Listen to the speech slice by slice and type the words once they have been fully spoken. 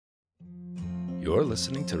You're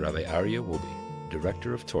listening to Rabbi Aryeh Wolbe,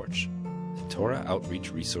 Director of Torch, the Torah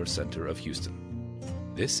Outreach Resource Center of Houston.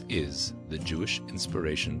 This is the Jewish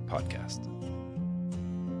Inspiration Podcast.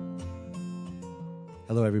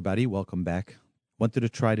 Hello, everybody. Welcome back. Wanted to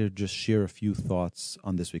try to just share a few thoughts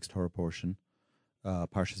on this week's Torah portion,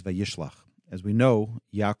 Parshas Vayishlach. As we know,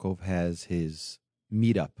 Yaakov has his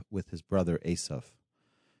meetup with his brother Esav.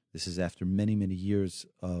 This is after many, many years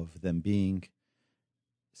of them being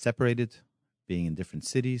separated, being in different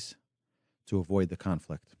cities, to avoid the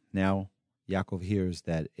conflict. Now, Yaakov hears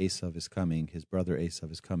that Esav is coming, his brother Esav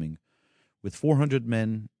is coming, with 400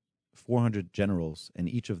 men, 400 generals, and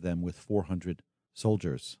each of them with 400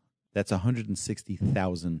 soldiers. That's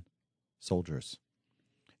 160,000 soldiers.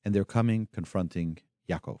 And they're coming, confronting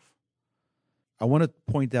Yaakov. I want to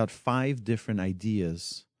point out 5 different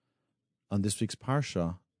ideas on this week's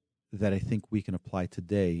Parsha that I think we can apply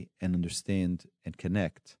today and understand and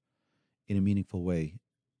connect in a meaningful way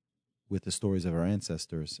with the stories of our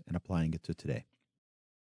ancestors and applying it to today.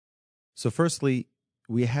 So firstly,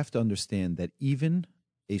 we have to understand that even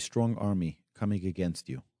a strong army coming against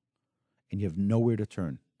you and you have nowhere to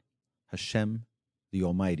turn, Hashem, the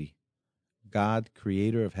Almighty, God,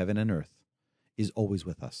 creator of heaven and earth, is always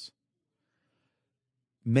with us.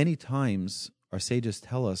 Many times our sages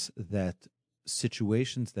tell us that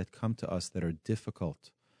situations that come to us that are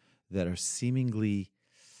difficult, that are seemingly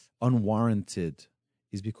unwarranted,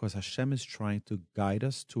 is because Hashem is trying to guide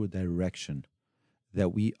us to a direction that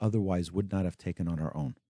we otherwise would not have taken on our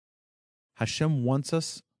own. Hashem wants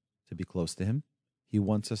us to be close to Him. He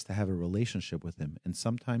wants us to have a relationship with Him, and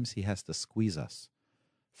sometimes He has to squeeze us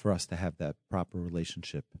for us to have that proper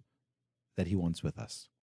relationship that He wants with us.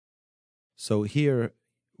 So here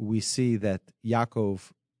we see that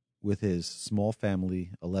Yaakov, with his small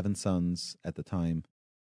family, 11 sons at the time,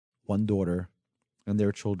 1 daughter, and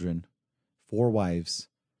their children, 4 wives,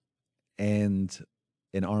 and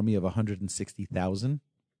an army of 160,000,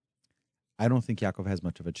 I don't think Yaakov has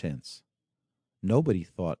much of a chance. Nobody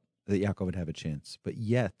thought that Yaakov would have a chance. But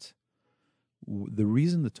yet, the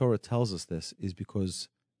reason the Torah tells us this is because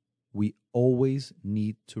we always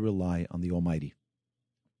need to rely on the Almighty.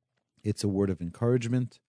 It's a word of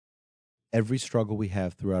encouragement. Every struggle we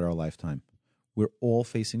have throughout our lifetime, we're all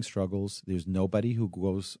facing struggles. There's nobody who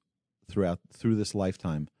goes through this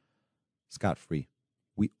lifetime scot-free.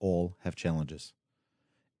 We all have challenges.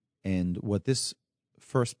 And what this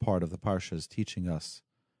first part of the Parsha is teaching us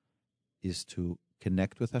is to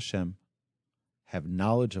connect with Hashem, have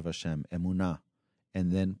knowledge of Hashem, emunah,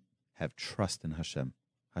 and then have trust in Hashem.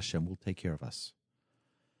 Hashem will take care of us.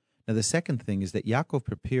 Now, the second thing is that Yaakov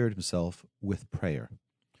prepared himself with prayer.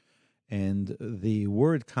 And the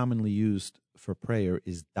word commonly used for prayer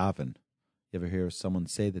is daven. You ever hear someone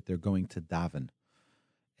say that they're going to daven?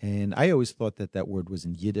 And I always thought that that word was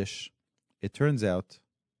in Yiddish. It turns out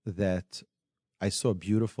that I saw a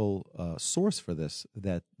beautiful source for this,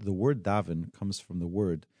 that the word daven comes from the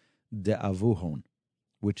word de'avuhon,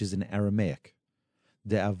 which is in Aramaic.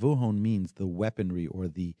 De'avuhon means the weaponry or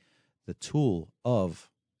the tool of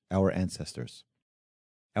our ancestors.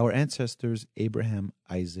 Our ancestors, Abraham,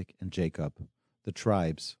 Isaac, and Jacob, the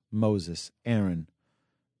tribes, Moses, Aaron,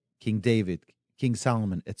 King David, King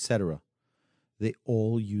Solomon, etc., they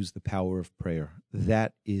all use the power of prayer.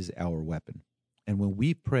 That is our weapon. And when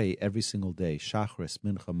we pray every single day, Shachris,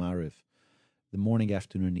 Mincha, Mariv, the morning,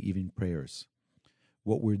 afternoon, and evening prayers,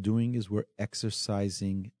 what we're doing is we're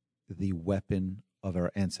exercising the weapon of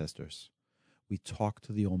our ancestors. We talk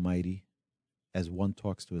to the Almighty as one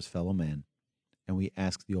talks to his fellow man, and we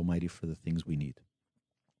ask the Almighty for the things we need.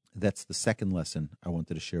 That's the second lesson I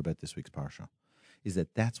wanted to share about this week's Parsha, is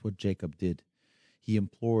that that's what Jacob did. He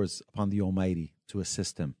implores upon the Almighty to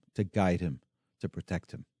assist him, to guide him, to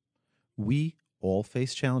protect him. We all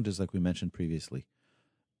face challenges like we mentioned previously.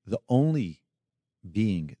 The only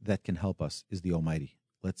being that can help us is the Almighty.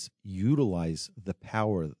 Let's utilize the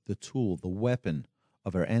power, the tool, the weapon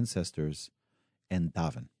of our ancestors and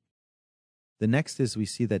daven. The next is we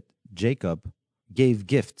see that Jacob gave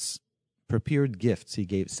gifts, prepared gifts.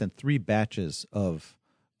 He sent 3 batches of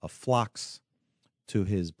flocks to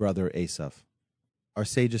his brother Esav. Our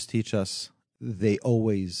sages teach us they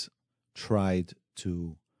always tried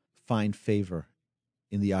to find favor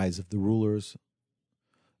in the eyes of the rulers,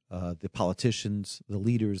 the politicians, the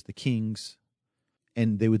leaders, the kings,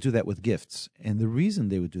 and they would do that with gifts. And the reason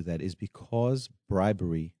they would do that is because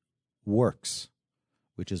bribery works,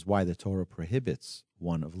 which is why the Torah prohibits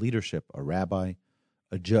one of leadership, a rabbi,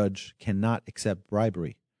 a judge, cannot accept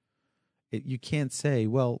bribery. You can't say,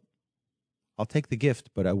 well, I'll take the gift,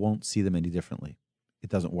 but I won't see them any differently. It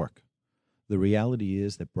doesn't work. The reality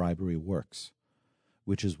is that bribery works.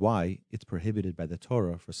 which is why it's prohibited by the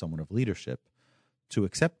Torah for someone of leadership to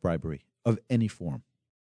accept bribery of any form.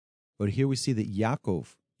 But here we see that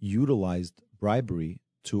Yaakov utilized bribery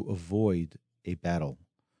to avoid a battle,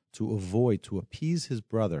 to appease his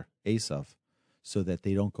brother Esav so that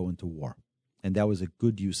they don't go into war. And that was a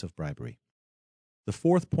good use of bribery. The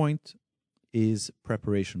fourth point is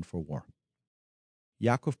preparation for war.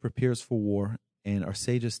 Yaakov prepares for war, and our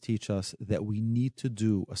sages teach us that we need to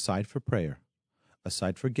do, aside for prayer,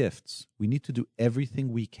 aside for gifts, we need to do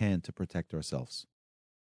everything we can to protect ourselves.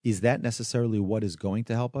 Is that necessarily what is going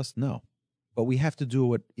to help us? No. But we have to do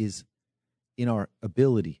what is in our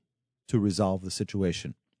ability to resolve the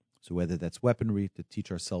situation. So whether that's weaponry, to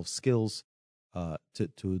teach ourselves skills,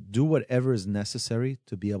 to do whatever is necessary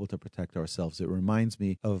to be able to protect ourselves. It reminds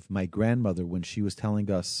me of my grandmother when she was telling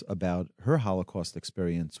us about her Holocaust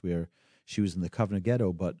experience where she was in the Kovna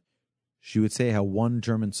ghetto, but she would say how one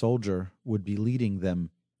German soldier would be leading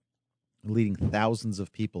thousands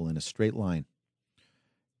of people in a straight line.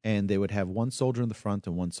 And they would have one soldier in the front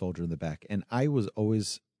and one soldier in the back. And I was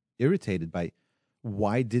always irritated by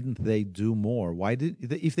why didn't they do more?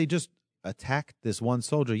 If they just attacked this one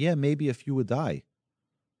soldier, yeah, maybe a few would die,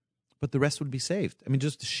 but the rest would be saved. I mean,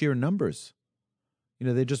 just the sheer numbers.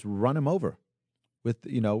 They just run him over with,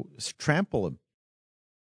 trample him.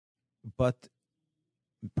 But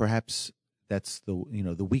perhaps that's the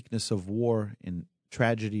weakness of war and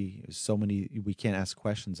tragedy. So many, we can't ask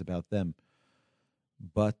questions about them.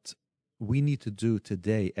 But we need to do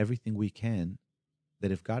today everything we can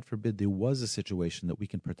that if, God forbid, there was a situation that we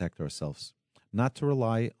can protect ourselves, not to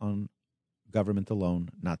rely on government alone,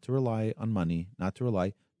 not to rely on money,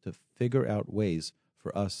 to figure out ways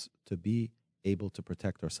for us to be able to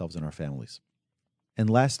protect ourselves and our families. And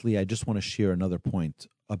lastly, I just want to share another point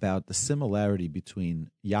about the similarity between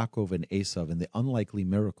Yaakov and Esav and the unlikely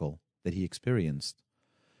miracle that he experienced,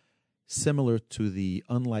 similar to the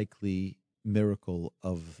unlikely miracle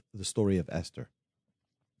of the story of Esther,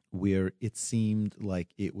 where it seemed like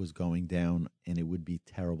it was going down and it would be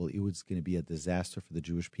terrible. It was going to be a disaster for the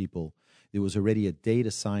Jewish people. There was already a date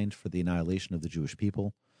assigned for the annihilation of the Jewish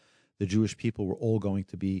people. The Jewish people were all going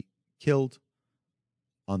to be killed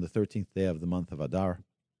on the 13th day of the month of Adar,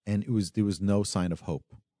 and there was no sign of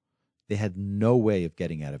hope. They had no way of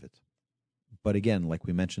getting out of it. But again, like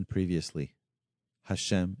we mentioned previously,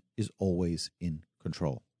 Hashem is always in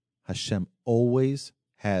control. Hashem always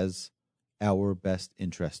has our best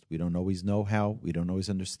interest. We don't always know how, we don't always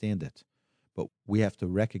understand it, but we have to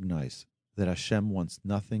recognize that Hashem wants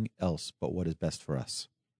nothing else but what is best for us.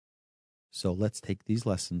 So let's take these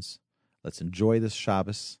lessons, let's enjoy this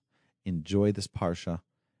Shabbos, enjoy this Parsha,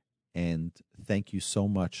 and thank you so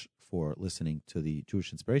much for listening to the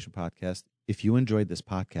Jewish Inspiration Podcast. If you enjoyed this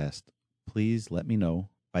podcast, please let me know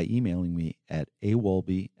by emailing me at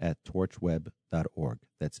awolbe@torchweb.org.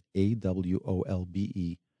 That's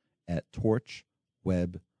AWOLBE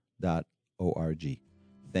 @torchweb.org.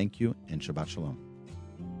 Thank you, and Shabbat Shalom.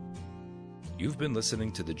 You've been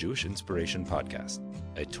listening to the Jewish Inspiration Podcast,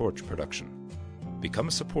 a Torch production. Become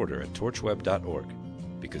a supporter at torchweb.org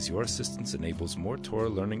because your assistance enables more Torah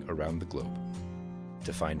learning around the globe.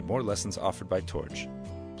 To find more lessons offered by Torch,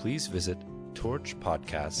 please visit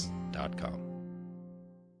torchpodcasts.com.